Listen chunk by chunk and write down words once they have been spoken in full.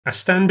I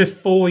stand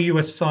before you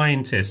a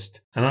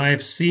scientist, and I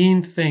have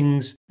seen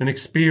things and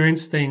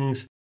experienced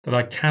things that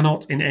I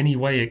cannot in any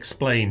way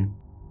explain.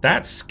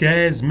 That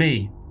scares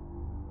me.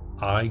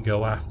 I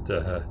go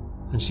after her,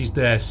 and she's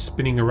there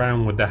spinning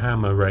around with the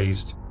hammer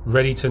raised,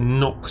 ready to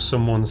knock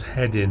someone's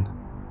head in,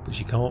 but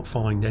she can't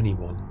find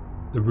anyone.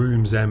 The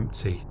room's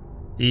empty.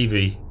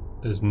 Evie,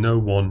 there's no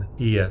one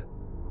here.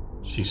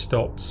 She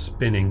stopped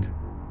spinning.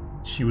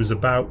 She was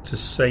about to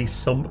say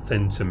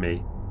something to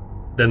me.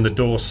 Then the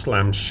door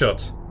slammed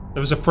shut.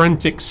 There was a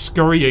frantic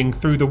scurrying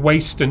through the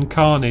waste and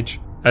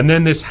carnage, and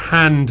then this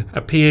hand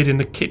appeared in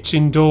the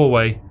kitchen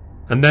doorway,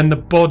 and then the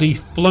body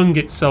flung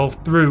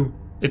itself through.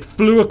 It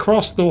flew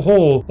across the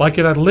hall like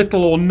it had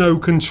little or no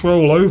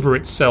control over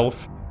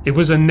itself. It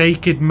was a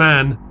naked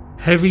man,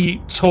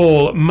 heavy,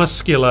 tall,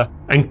 muscular,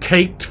 and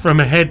caked from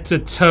head to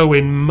toe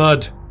in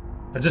mud.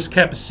 I just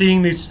kept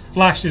seeing these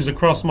flashes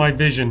across my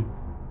vision.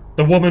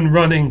 The woman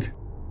running,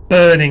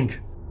 burning,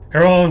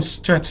 her arms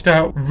stretched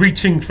out,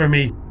 reaching for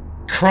me,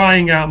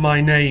 crying out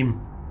my name,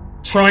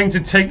 trying to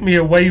take me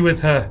away with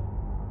her,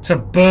 to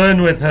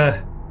burn with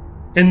her,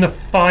 in the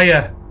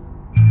fire.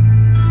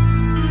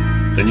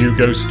 The new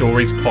Ghost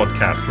Stories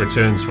podcast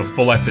returns for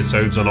full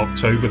episodes on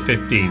October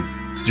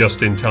 15th,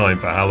 just in time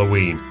for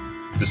Halloween.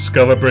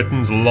 Discover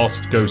Britain's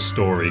lost ghost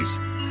stories,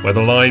 where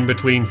the line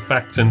between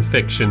fact and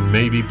fiction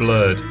may be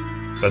blurred,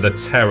 but the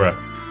terror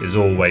is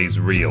always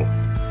real.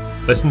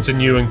 Listen to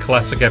new and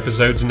classic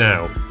episodes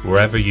now,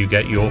 wherever you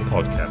get your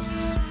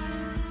podcasts.